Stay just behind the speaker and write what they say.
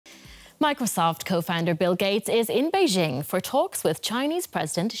Microsoft co-founder Bill Gates is in Beijing for talks with Chinese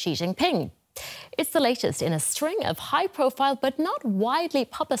President Xi Jinping. It's the latest in a string of high-profile but not widely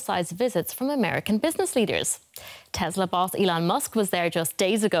publicized visits from American business leaders. Tesla boss Elon Musk was there just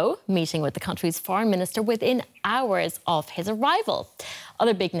days ago, meeting with the country's foreign minister within hours of his arrival.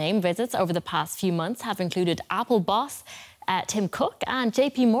 Other big-name visits over the past few months have included Apple boss Tim Cook and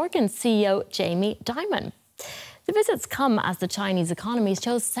JP Morgan CEO Jamie Dimon. The visits come as the Chinese economy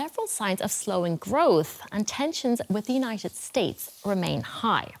shows several signs of slowing growth and tensions with the United States remain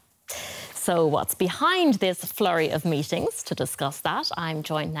high. So what's behind this flurry of meetings? To discuss that, I'm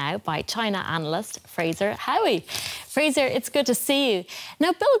joined now by China analyst Fraser Howey. Fraser, it's good to see you.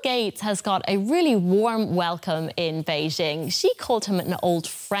 Now, Bill Gates has got a really warm welcome in Beijing. Xi called him an old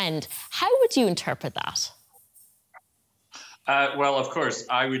friend. How would you interpret that? Well, of course,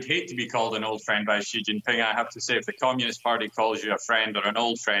 I would hate to be called an old friend by Xi Jinping. I have to say, if the Communist Party calls you a friend or an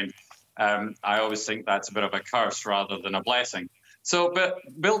old friend, I always think that's a bit of a curse rather than a blessing. But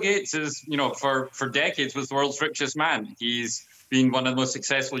Bill Gates is, for decades was the world's richest man. He's been one of the most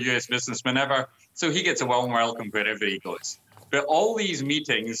successful US businessmen ever. So he gets a warm welcome wherever he goes. But all these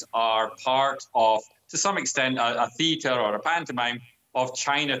meetings are part of, to some extent, a theater or a pantomime of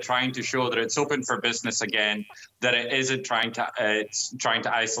China trying to show that it's open for business again, that it isn't trying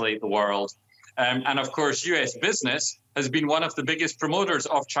to isolate the world. And of course, US business has been one of the biggest promoters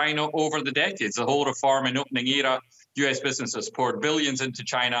of China over the decades. The whole reform and opening era, US business has poured billions into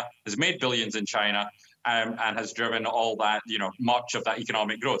China, has made billions in China, and has driven all that, much of that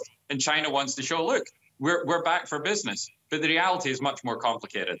economic growth. And China wants to show, look, we're back for business. But the reality is much more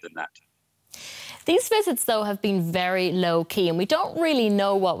complicated than that. These visits, though, have been very low-key, and we don't really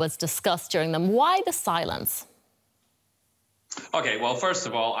know what was discussed during them. Why the silence? Okay, well, first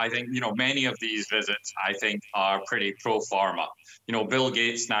of all, I think, many of these visits, I think, are pretty pro forma. Bill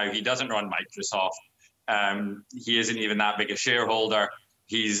Gates now, he doesn't run Microsoft. He isn't even that big a shareholder.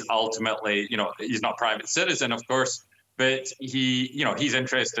 He's ultimately, he's not a private citizen, of course, but he's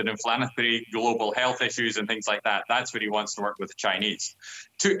interested in philanthropy, global health issues and things like that. That's what he wants to work with the Chinese.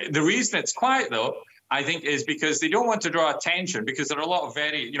 The reason it's quiet, though, I think, is because they don't want to draw attention, because there are a lot of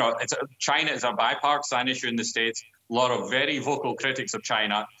very, China is a bipartisan issue in the States, a lot of very vocal critics of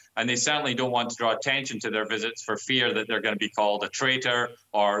China, and they certainly don't want to draw attention to their visits for fear that they're going to be called a traitor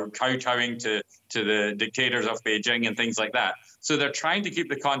or kowtowing to the dictators of Beijing and things like that. So they're trying to keep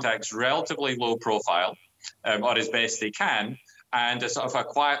the contacts relatively low profile, or as best they can, and a sort of a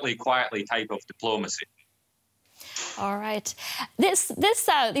quietly type of diplomacy. All right. These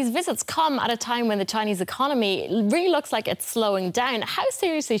visits come at a time when the Chinese economy really looks like it's slowing down. How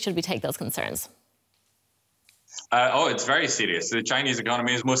seriously should we take those concerns? It's very serious. The Chinese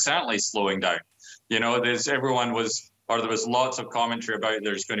economy is most certainly slowing down. There was lots of commentary about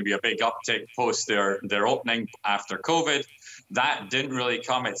there's going to be a big uptick post their opening after COVID. That didn't really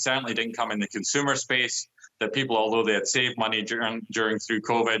come. It certainly didn't come in the consumer space. That people, although they had saved money through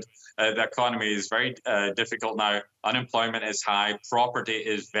COVID, the economy is very difficult now. Unemployment is high. Property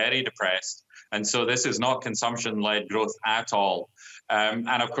is very depressed. And so this is not consumption-led growth at all. And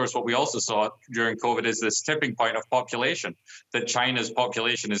of course, what we also saw during COVID is this tipping point of population, that China's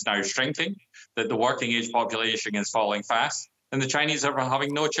population is now shrinking, that the working age population is falling fast, and the Chinese are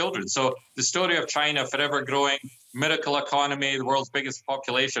having no children. So the story of China forever growing, miracle economy, the world's biggest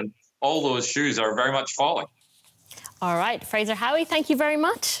population, all those shoes are very much falling. All right, Fraser Howey, thank you very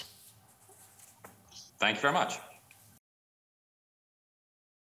much. Thank you very much.